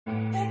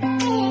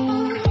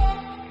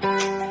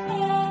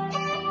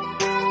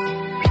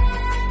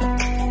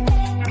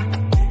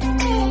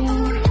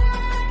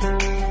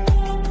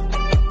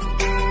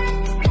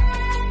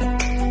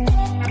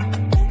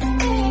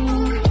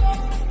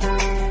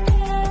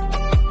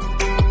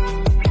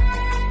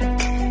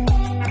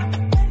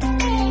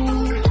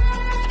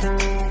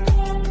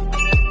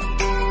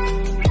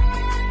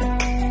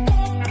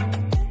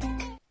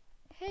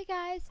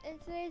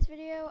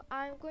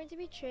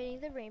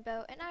the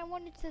rainbow, and I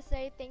wanted to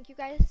say thank you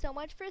guys so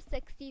much for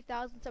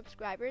 60,000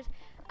 subscribers.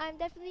 I'm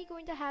definitely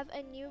going to have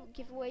a new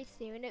giveaway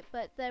soon,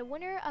 but the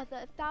winner of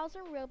the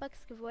 1,000 Robux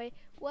giveaway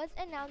was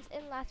announced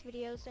in last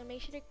video, so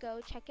make sure to go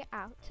check it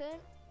out.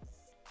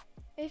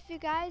 If you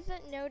guys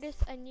notice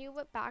a new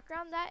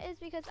background, that is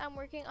because I'm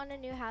working on a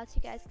new house.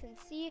 You guys can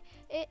see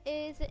it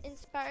is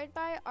inspired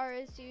by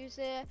RSU's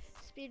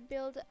speed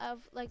build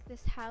of like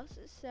this house.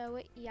 So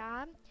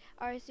yeah,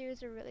 RSU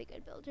is a really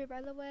good builder,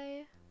 by the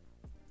way.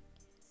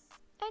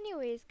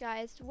 Anyways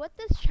guys, what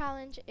this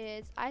challenge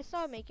is, I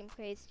saw Making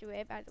Plays do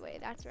it, by the way.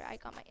 That's where I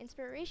got my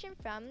inspiration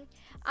from.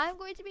 I'm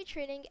going to be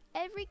trading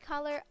every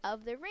color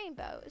of the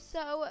rainbow.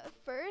 So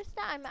first,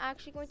 I'm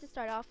actually going to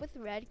start off with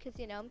red, because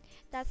you know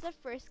that's the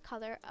first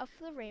color of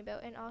the rainbow.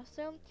 And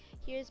also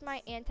here's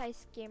my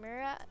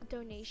anti-scammer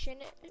donation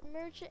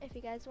merch. If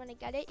you guys want to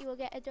get it, you will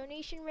get a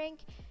donation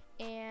rank,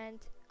 and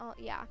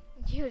yeah,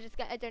 you'll just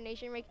get a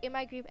donation rank in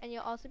my group, and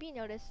you'll also be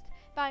noticed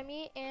by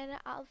me, and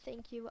I'll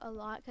thank you a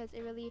lot because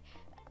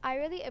I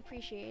really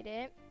appreciate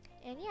it.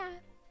 And yeah,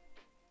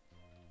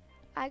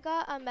 I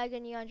got a Mega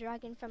Neon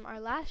Dragon from our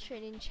last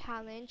trading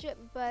challenge,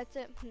 but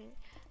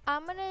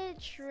I'm gonna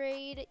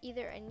trade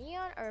either a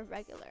neon or a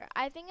regular.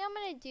 I think I'm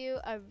gonna do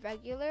a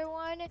regular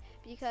one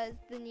because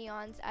the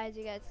neons, as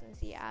you guys can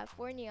see, I have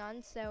 4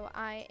 neons, so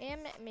I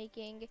am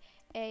making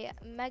a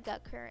mega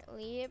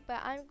currently,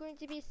 but I'm going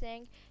to be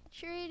saying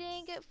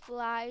trading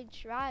Fly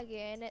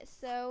Dragon.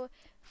 So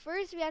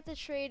first we have to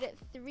trade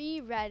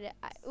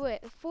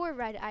 4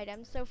 red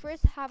items. So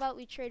first, how about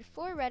we trade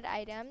 4 red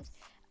items?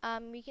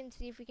 We can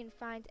see if we can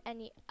find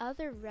any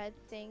other red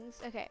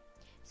things. Okay,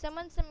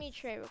 someone sent me a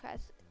trade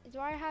request. Do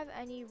I have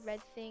any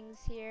red things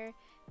here?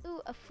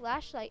 Ooh, a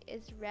flashlight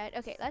is red.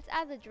 Okay, let's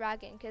add the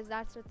dragon because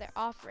that's what they're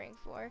offering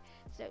for.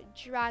 So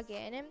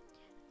dragon.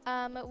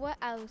 What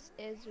else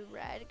is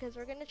red? Because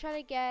we're gonna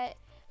try to get,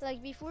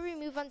 like, before we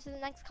move on to the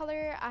next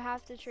color, I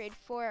have to trade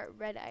 4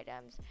 red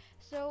items.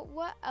 So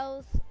what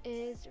else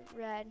is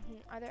red?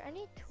 Are there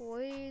any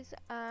toys?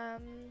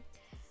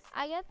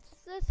 I guess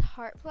this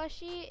heart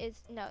plushie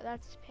is, no,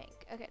 that's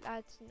pink. Okay,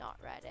 that's not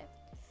red.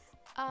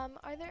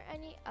 Are there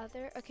any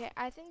other? Okay,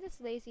 I think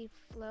this lazy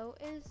flow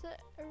is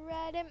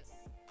red.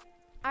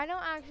 I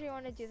don't actually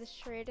want to do this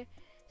trade,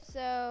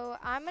 so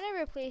I'm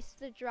gonna replace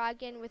the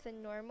dragon with a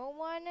normal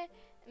one.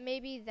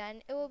 Maybe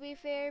then it will be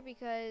fair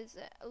because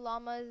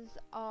llamas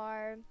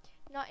are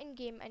not in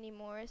game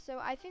anymore. So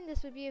I think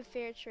this would be a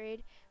fair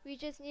trade. We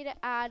just need to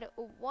add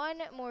 1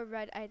 more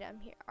red item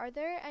here. Are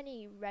there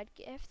any red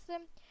gifts?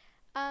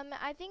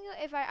 I think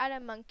if I add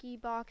a monkey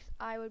box,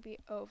 I would be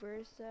over.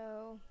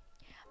 So,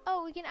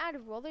 oh, we can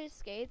add roller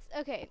skates.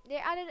 Okay, they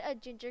added a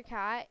ginger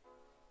cat.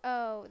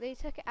 Oh, they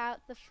took out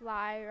the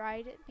fly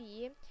ride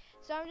bee.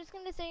 So I'm just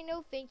gonna say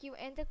no thank you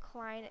and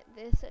decline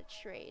this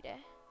trade.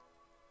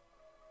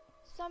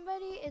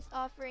 Somebody is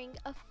offering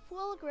a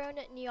full-grown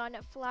neon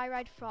fly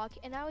ride frog,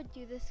 and I would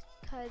do this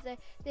because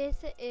this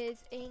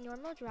is a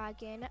normal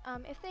dragon.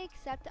 If they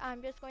accept,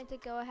 I'm just going to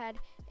go ahead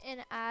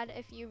and add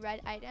a few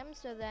red items,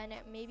 so then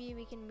maybe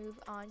we can move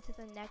on to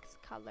the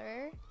next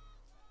color.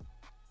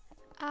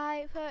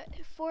 I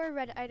put 4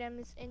 red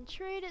items in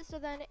trade, so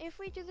then if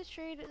we do the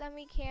trade, then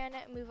we can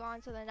move on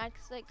to the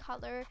next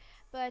color.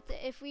 But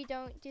if we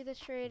don't do this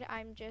trade,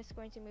 I'm just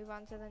going to move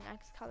on to the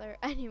next color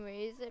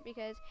anyways,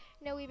 because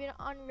you know we've been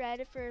on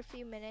red for a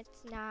few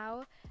minutes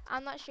now.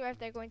 I'm not sure if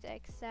they're going to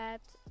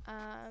accept.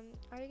 Are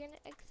you gonna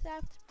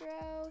accept,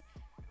 bro?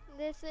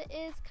 This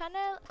is kind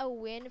of a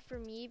win for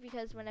me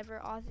because whenever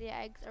Aussie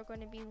eggs are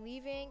going to be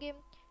leaving,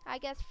 I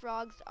guess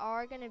frogs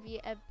are going to be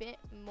a bit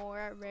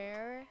more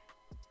rare.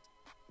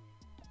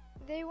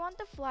 They want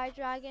the fly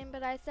dragon,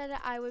 but I said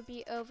I would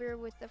be over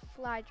with the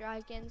fly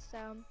dragon,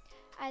 so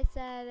I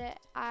said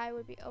I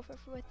would be over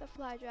with the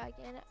fly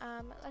dragon.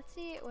 Let's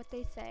see what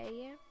they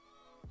say.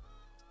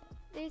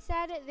 They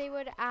said they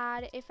would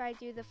add if I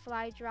do the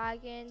fly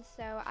dragon,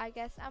 so I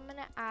guess I'm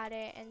gonna add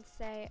it and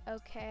say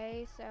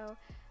okay. So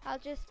I'll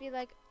just be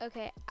like,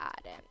 okay,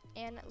 add it.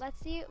 And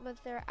let's see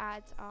what their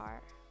ads are.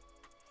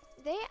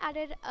 They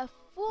added a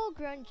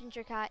full-grown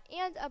ginger cat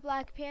and a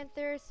black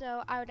panther,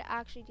 so I would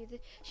actually do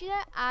this. Should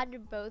I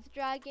add both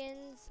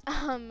dragons?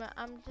 I'm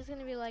just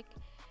gonna be like,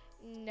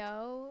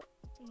 no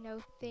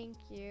thank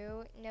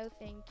you, no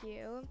thank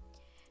you,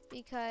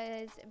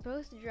 because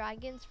both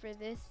dragons for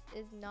this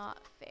is not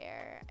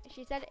fair.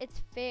 She said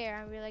it's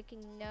fair, and we're like,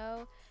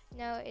 no,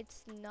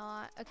 it's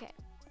not. Okay,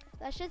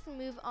 let's just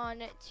move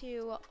on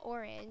to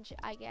orange,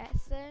 I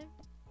guess.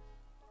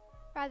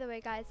 By the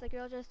way, guys, the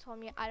girl just told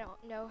me I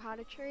don't know how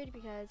to trade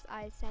because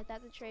I said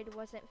that the trade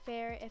wasn't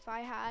fair if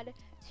I had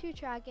 2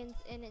 dragons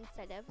in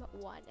instead of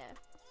 1.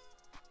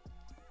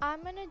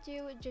 I'm gonna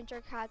do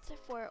ginger cats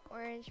for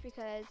orange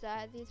because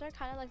these are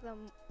kind of like the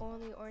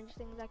only orange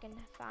things I can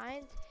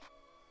find.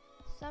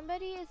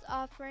 Somebody is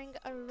offering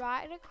a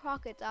ride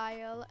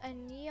crocodile, a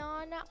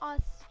neon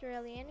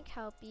Australian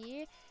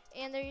kelpie,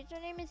 and their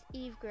username is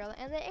Eve Girl,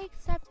 and they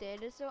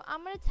accepted. So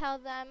I'm gonna tell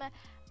them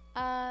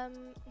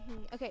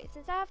Okay,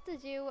 since I have to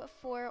do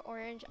 4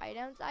 orange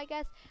items, I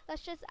guess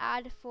let's just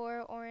add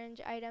 4 orange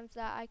items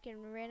that I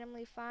can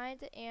randomly find,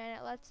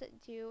 and let's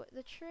do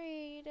the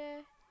trade.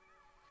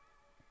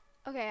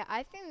 Okay,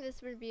 I think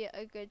this would be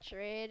a good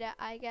trade,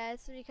 I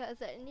guess,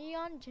 because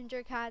neon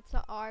ginger cats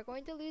are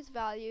going to lose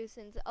value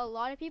since a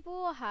lot of people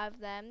will have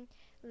them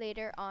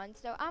later on.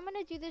 So I'm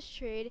gonna do this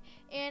trade,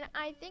 and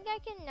I think I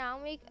can now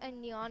make a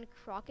neon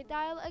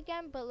crocodile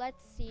again, but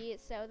let's see.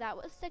 So that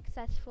was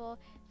successful.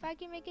 If I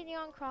can make a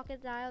neon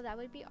crocodile, that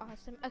would be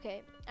awesome.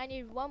 Okay, I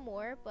need one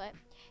more, but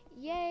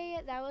yay,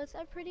 that was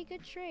a pretty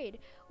good trade.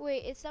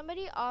 Wait, is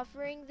somebody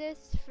offering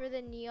this for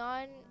the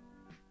neon?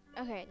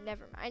 Okay,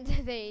 never mind.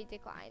 They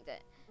declined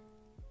it.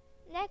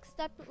 Next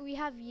up, we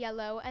have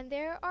yellow, and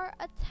there are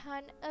a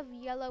ton of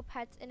yellow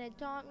pets in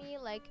Adopt Me,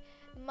 like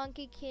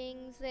monkey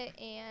kings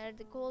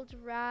and gold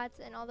rats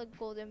and all the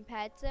golden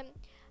pets.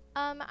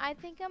 I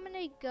think I'm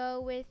gonna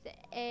go with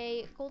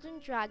a golden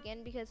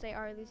dragon because they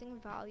are losing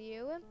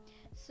value.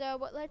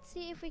 So let's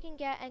see if we can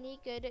get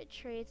any good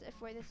trades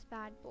for this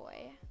bad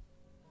boy.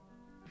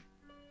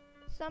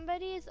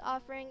 Somebody is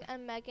offering a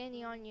mega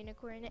neon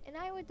unicorn, and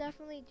I would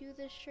definitely do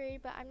this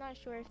trade, but I'm not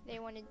sure if they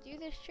want to do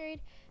this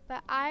trade,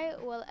 but I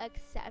will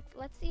accept.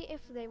 Let's see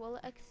if they will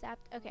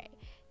accept. Okay,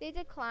 they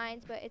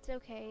declined, but it's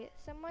okay.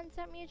 Someone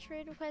sent me a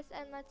trade request,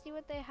 and let's see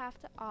what they have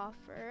to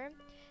offer.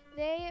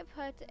 They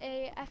put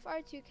a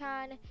FR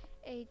toucan,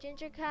 a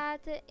ginger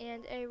cat,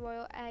 and a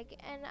royal egg,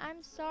 and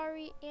I'm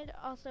sorry, and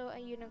also a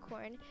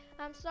unicorn.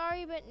 I'm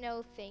sorry, but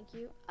no thank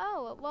you.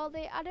 Oh, well,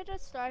 they added a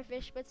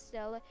starfish, but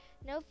still,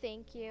 no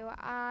thank you.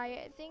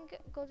 I think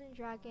golden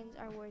dragons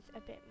are worth a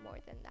bit more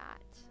than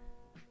that.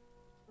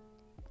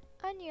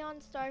 A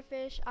neon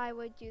starfish, I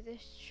would do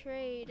this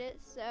trade,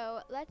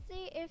 so let's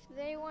see if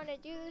they want to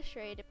do this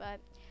trade, but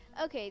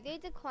okay, they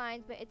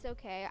declined, but it's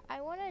okay.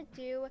 I want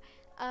to do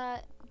a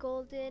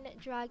golden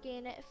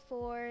dragon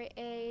for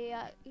a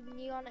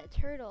neon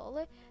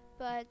turtle,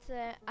 but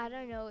I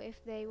don't know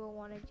if they will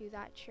want to do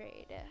that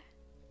trade.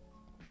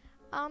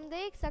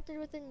 They accepted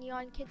with the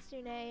neon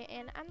kitsune,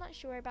 and I'm not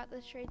sure about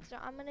this trade, so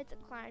I'm gonna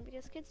decline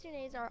because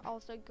kitsunes are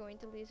also going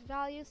to lose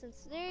value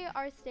since they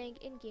are staying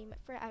in game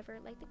forever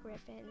like the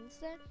griffins.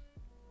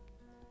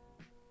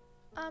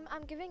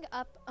 I'm giving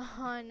up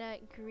on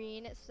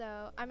green,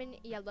 so I'm in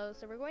yellow,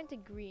 so we're going to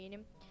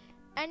green.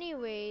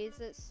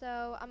 Anyways,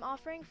 so I'm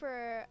offering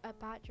for a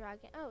bat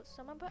dragon. Oh,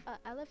 someone put an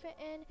elephant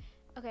in.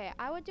 Okay,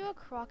 I would do a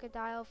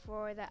crocodile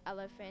for the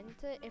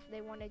elephant if they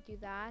want to do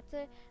that.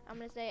 I'm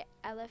gonna say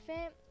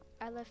elephant,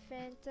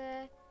 elephant,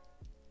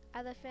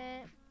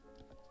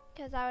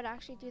 because I would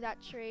actually do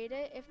that trade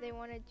if they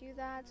want to do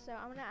that. So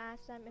I'm gonna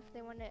ask them if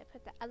they want to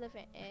put the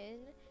elephant in.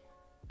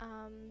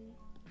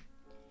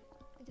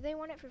 Do they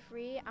want it for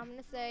free? I'm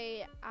gonna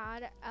say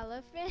add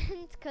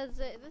elephant because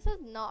this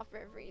is not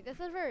for free. This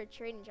is for a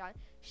trading challenge.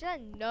 Should I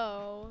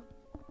know?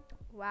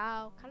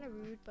 Wow, kind of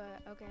rude, but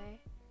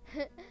okay.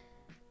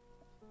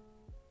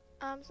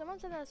 Someone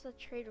sent us a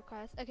trade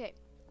request. Okay,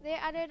 they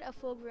added a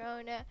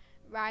full-grown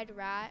ride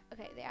rat.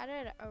 Okay, they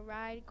added a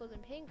ride golden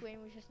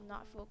penguin, which is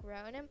not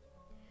full-grown.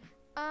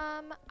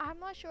 I'm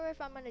not sure if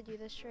I'm gonna do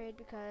this trade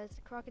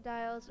because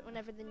crocodiles,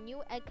 whenever the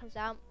new egg comes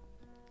out,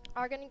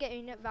 are gonna get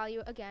unit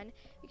value again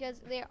because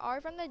they are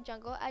from the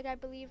jungle egg, I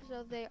believe,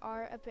 so they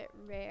are a bit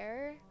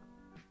rare.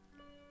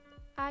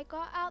 I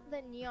got out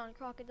the neon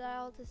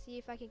crocodile to see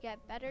if I could get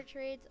better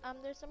trades.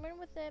 There's someone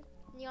with a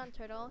neon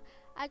turtle.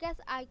 I guess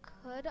I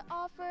could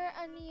offer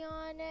a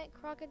neon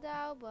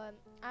crocodile, but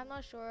I'm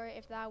not sure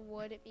if that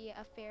would be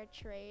a fair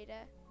trade.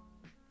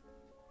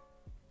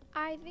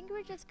 I think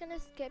we're just gonna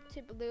skip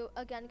to blue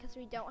again because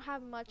we don't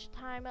have much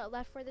time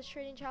left for this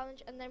trading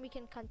challenge, and then we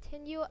can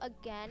continue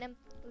again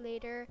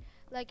later,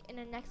 like in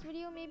the next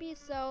video maybe.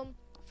 So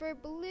for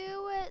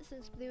blue,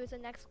 since blue is the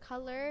next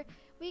color,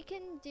 we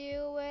can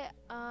do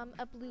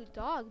a blue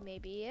dog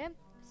maybe.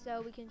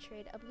 So we can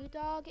trade a blue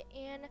dog,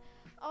 and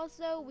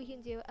also we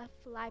can do a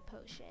fly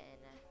potion.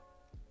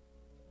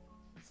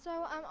 So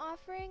I'm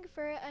offering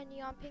for a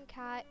neon pink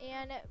cat,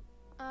 and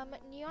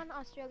neon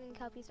Australian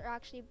kelpies are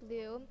actually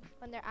blue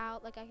when they're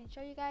out. Like I can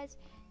show you guys,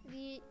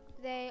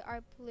 they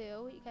are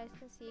blue. You guys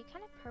can see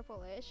kind of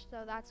purplish,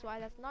 so that's why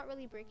that's not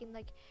really breaking,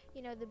 like,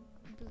 you know, the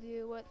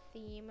blue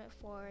theme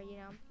for, you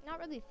know, not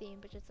really theme,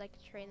 but just like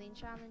training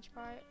challenge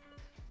part.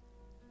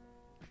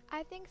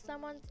 I think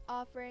someone's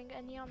offering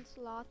a neon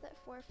sloth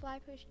for fly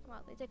potion.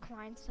 Well, they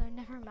declined, so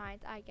never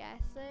mind, I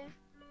guess.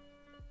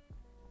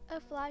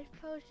 A fly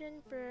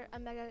potion for a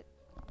mega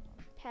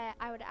pet,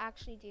 I would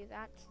actually do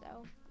that,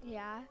 so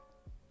yeah.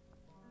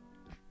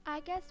 I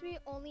guess we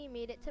only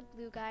made it to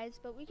blue, guys,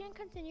 but we can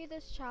continue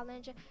this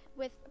challenge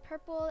with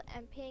purple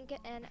and pink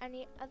and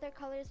any other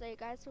colors that you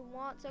guys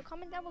want. So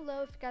comment down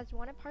below if you guys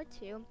want a part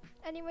 2.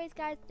 Anyways,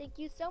 guys, thank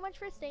you so much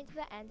for staying to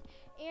the end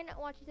and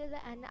watching to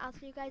the end. I'll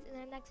see you guys in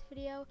the next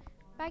video.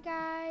 Bye,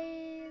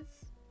 guys.